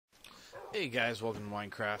Hey guys, welcome to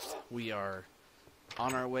Minecraft. We are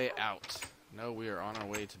on our way out. No, we are on our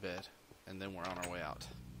way to bed. And then we're on our way out.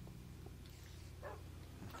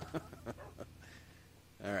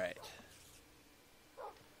 Alright.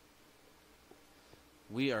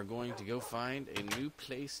 We are going to go find a new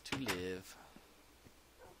place to live.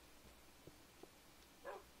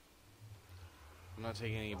 I'm not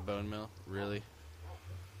taking any bone meal. Really?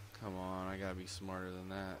 Come on, I gotta be smarter than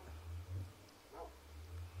that.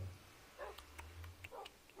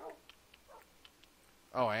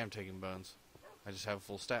 Oh, I am taking bones. I just have a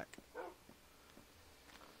full stack.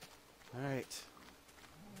 Alright.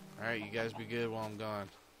 Alright, you guys be good while I'm gone.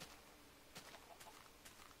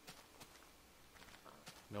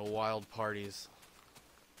 No wild parties.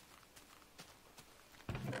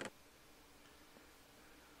 I'm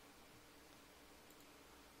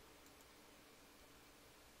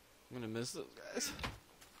gonna miss those guys.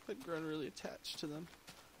 I've grown really attached to them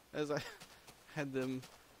as I had them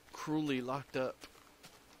cruelly locked up.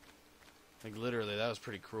 Like literally, that was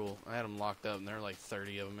pretty cruel. I had them locked up, and there were like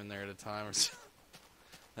 30 of them in there at a time. Or so.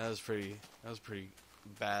 That was pretty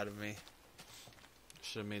bad of me.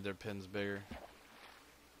 Should have made their pens bigger.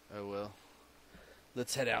 Oh well.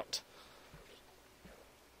 Let's head out.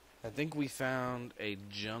 I think we found a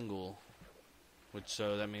jungle,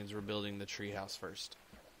 so that means we're building the treehouse first.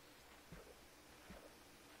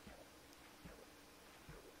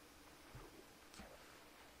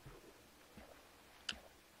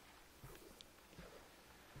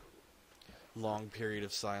 Long period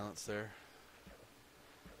of silence there.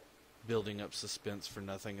 Building up suspense for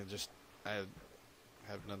nothing. I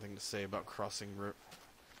have nothing to say about crossing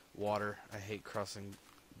water. I hate crossing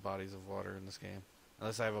bodies of water in this game.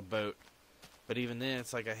 Unless I have a boat. But even then,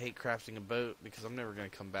 it's like I hate crafting a boat because I'm never going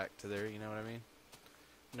to come back to there, you know what I mean?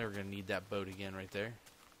 I'm never going to need that boat again right there.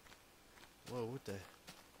 Whoa, what the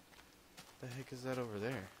heck is that over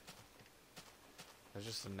there? That's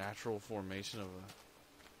just a natural formation of a...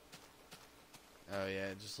 Oh yeah,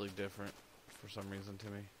 it just looked different for some reason to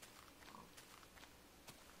me.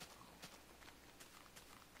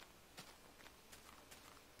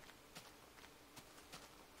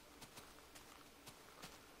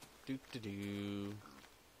 Doo-doo-doo.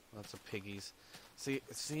 Lots of piggies. See,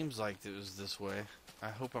 it seems like it was this way. I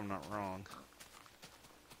hope I'm not wrong.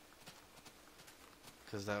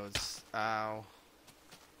 Because that would... Ow.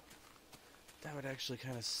 That would actually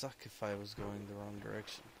kind of suck if I was going the wrong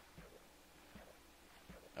direction.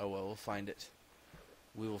 Oh well, we'll find it.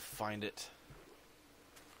 We will find it.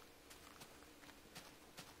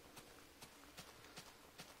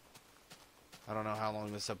 I don't know how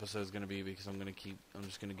long this episode is going to be because I'm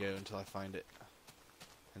just going to go until I find it.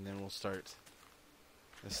 And then we'll start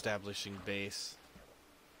establishing base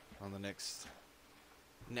on the next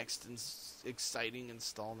exciting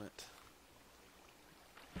installment.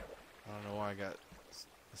 I don't know why it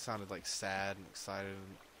sounded like sad and excited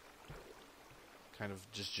and kind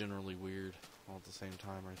of just generally weird all at the same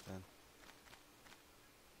time right then.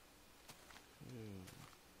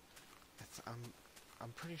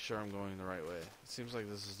 I'm pretty sure I'm going the right way. It seems like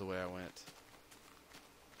this is the way I went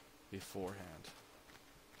beforehand.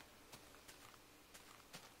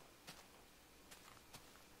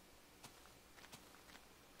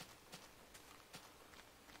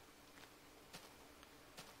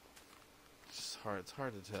 It's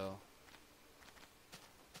hard to tell.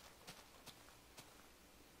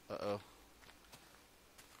 Uh-oh.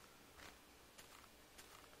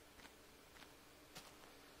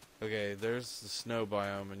 Okay, there's the snow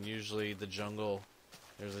biome, and usually there's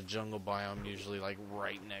a jungle biome usually like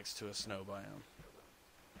right next to a snow biome.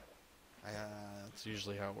 That's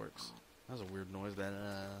usually how it works. That was a weird noise, but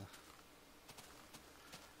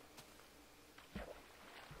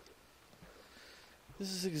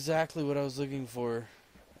this is exactly what I was looking for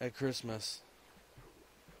at Christmas.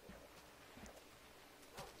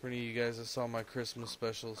 For any of you guys that saw my Christmas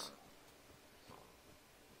specials,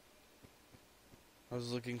 I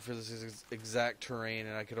was looking for this exact terrain,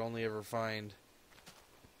 and I could only ever find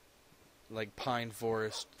like pine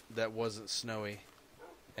forest that wasn't snowy.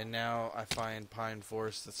 And now I find pine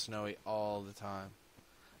forest that's snowy all the time.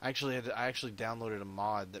 I actually downloaded a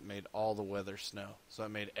mod that made all the weather snow, so I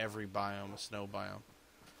made every biome a snow biome,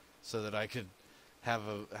 so that I could have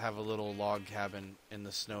a little log cabin in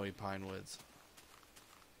the snowy pine woods.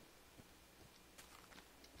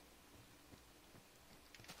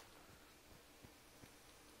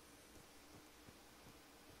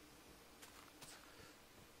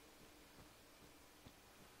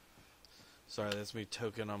 Sorry, that's me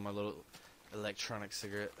toking on my little electronic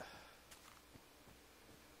cigarette.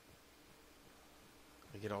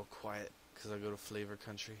 I get all quiet because I go to flavor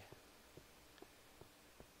country.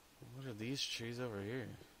 What are these trees over here?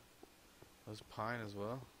 Those pine as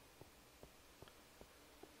well?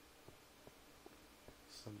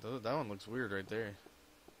 So that one looks weird right there.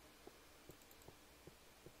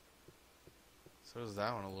 So does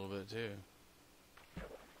that one a little bit too.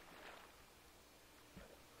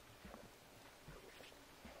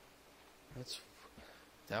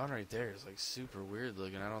 That one right there is like super weird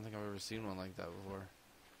looking. I don't think I've ever seen one like that before.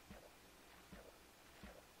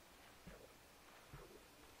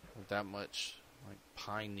 With that much like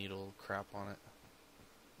pine needle crap on it.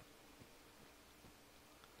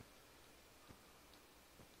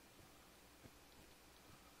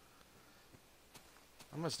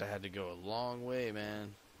 I must have had to go a long way,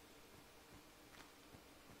 man.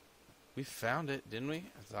 We found it, didn't we?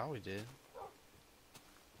 I thought we did.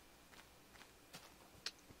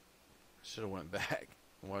 Should have went back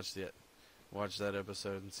and watched that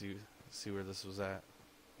episode and see where this was at.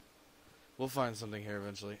 We'll find something here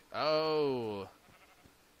eventually. Oh,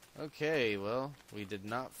 okay. Well, we did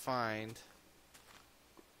not find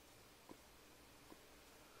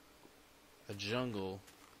a jungle.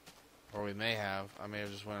 Or we may have. I may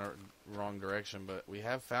have just went a wrong direction, but we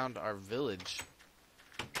have found our village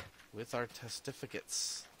with our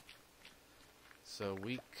testificates. So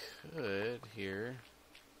we could here.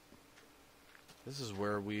 This is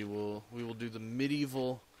where we will do the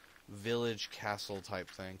medieval village castle type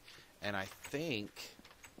thing, and I think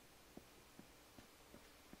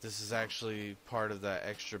this is actually part of that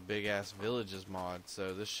extra big ass villages mod.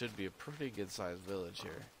 So this should be a pretty good sized village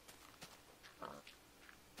here.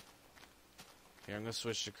 Here, I'm going to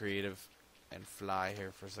switch to creative and fly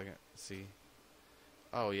here for a second. See.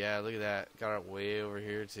 Oh, yeah, look at that. Got it way over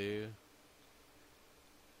here, too.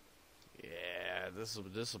 Yeah, this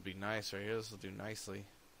will be nice right here. This will do nicely.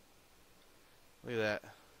 Look at that.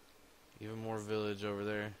 Even more village over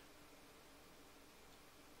there.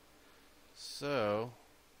 So,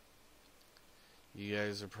 you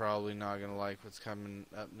guys are probably not going to like what's coming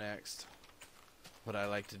up next. What I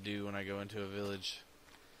like to do when I go into a village.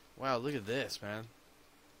 Wow, look at this, man.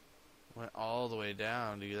 Went all the way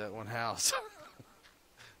down to that one house.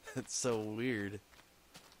 It's so weird.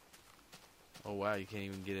 Oh, wow, you can't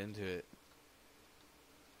even get into it.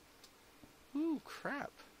 Ooh,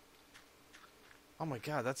 crap. Oh my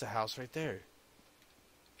god, that's a house right there.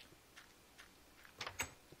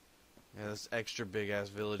 Yeah, this extra big-ass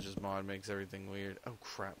villages mod makes everything weird. Oh,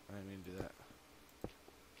 crap, I didn't mean to do that.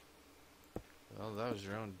 Well, that was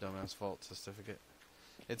your own dumbass fault, certificate.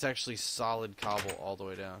 It's actually solid cobble all the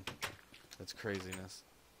way down. That's craziness.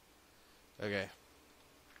 Okay.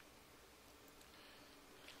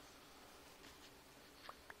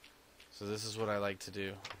 So this is what I like to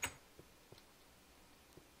do.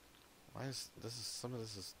 Why is some of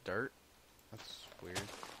this is dirt? That's weird.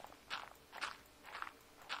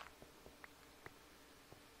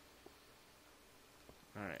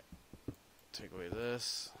 Alright. Take away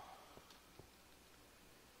this.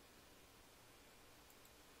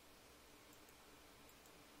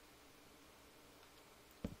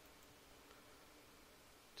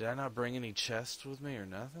 Did I not bring any chests with me or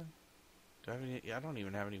nothing? Do I have any? I don't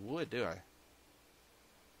even have any wood, do I?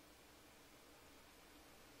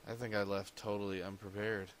 I think I left totally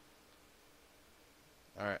unprepared.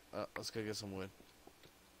 Alright, let's go get some wood.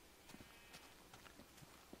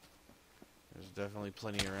 There's definitely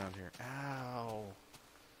plenty around here. Ow!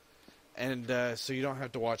 And so you don't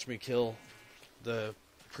have to watch me kill the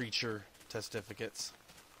preacher testificates,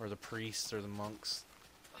 or the priests, or the monks.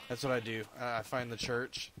 That's what I do. I find the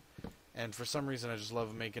church, and for some reason I just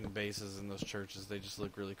love making bases in those churches. They just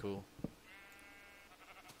look really cool.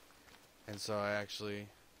 And so I actually...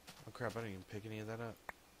 Oh crap, I didn't even pick any of that up.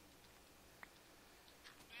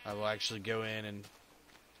 I will actually go in and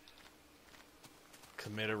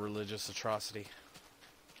commit a religious atrocity.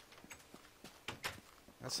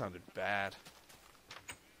 That sounded bad.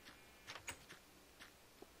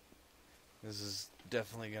 This is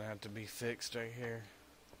definitely gonna have to be fixed right here.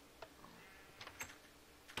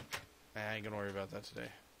 I ain't gonna worry about that today.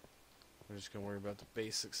 We're just gonna worry about the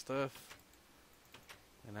basic stuff.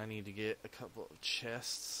 And I need to get a couple of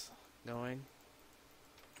chests going.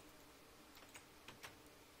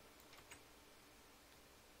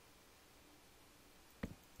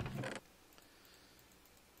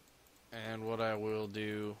 And what I will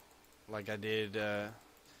do, like I did, I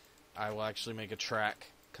will actually make a track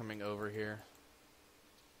coming over here.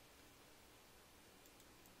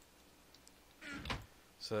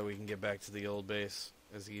 So that we can get back to the old base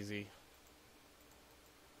as easy.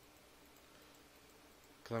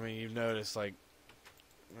 Cause I mean, you've noticed, like,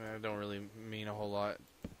 I don't really mean a whole lot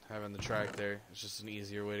having the track there. It's just an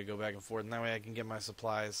easier way to go back and forth. And that way I can get my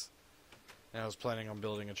supplies And I was planning on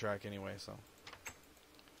building a track anyway, so.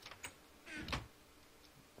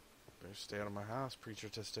 Better stay out of my house, preacher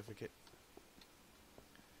certificate.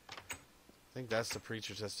 I think that's the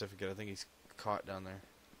preacher certificate. I think he's caught down there.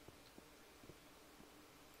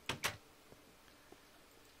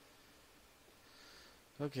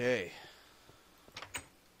 Okay.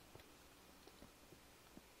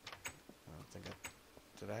 I don't think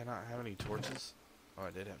did I not have any torches? Oh,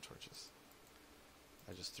 I did have torches.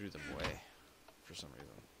 I just threw them away for some reason.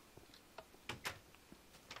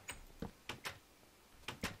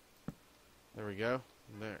 There we go.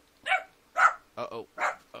 There. Uh-oh.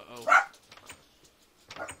 Uh-oh.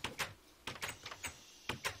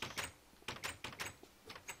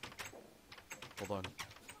 Hold on.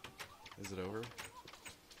 Is it over?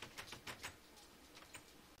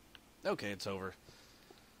 Okay, it's over.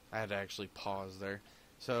 I had to actually pause there.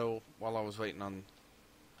 So, while I was waiting on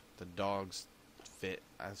the dogs fit,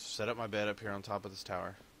 I set up my bed up here on top of this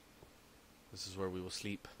tower. This is where we will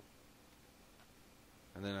sleep.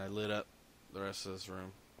 And then I lit up the rest of this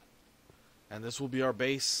room. And this will be our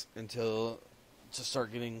base until to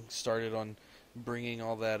start getting started on bringing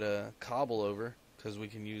all that cobble over, because we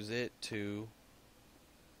can use it to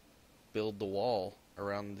build the wall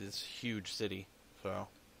around this huge city. So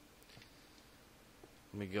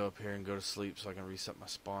let me go up here and go to sleep so I can reset my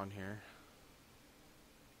spawn here.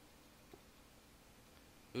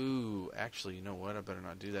 Ooh, actually, you know what? I better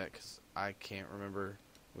not do that because I can't remember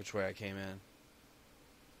which way I came in.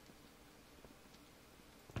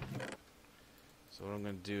 So what I'm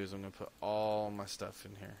going to do is I'm going to put all my stuff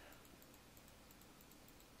in here.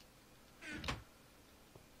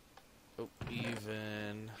 Oh,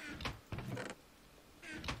 even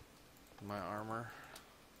my armor.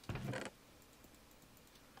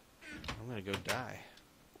 I'm going to go die.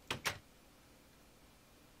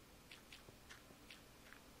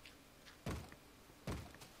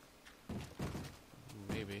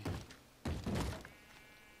 Maybe.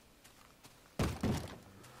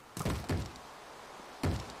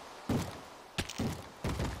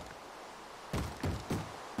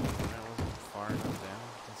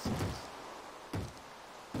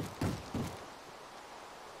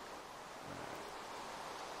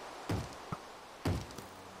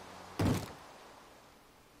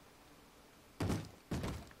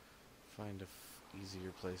 Find a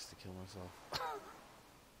easier place to kill myself.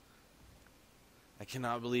 I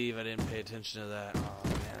cannot believe I didn't pay attention to that. Oh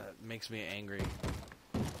man, that makes me angry.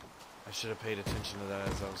 I should have paid attention to that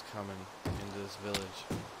as I was coming into this village.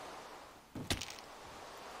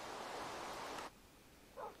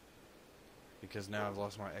 Because now I've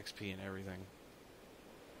lost my XP and everything.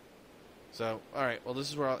 So, alright, well this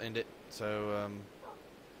is where I'll end it. So,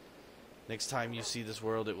 next time you see this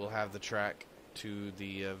world, it will have the track to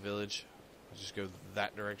the village. I'll just go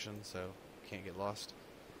that direction so you can't get lost.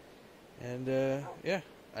 And yeah,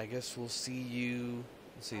 I guess we'll see you,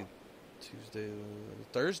 let's see,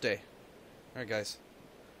 Thursday. Alright guys,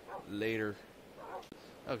 later.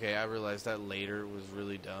 Okay, I realized that later was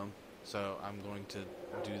really dumb, so I'm going to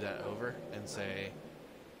do that over and say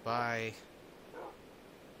bye.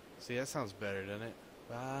 See, that sounds better, doesn't it?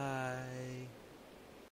 Bye.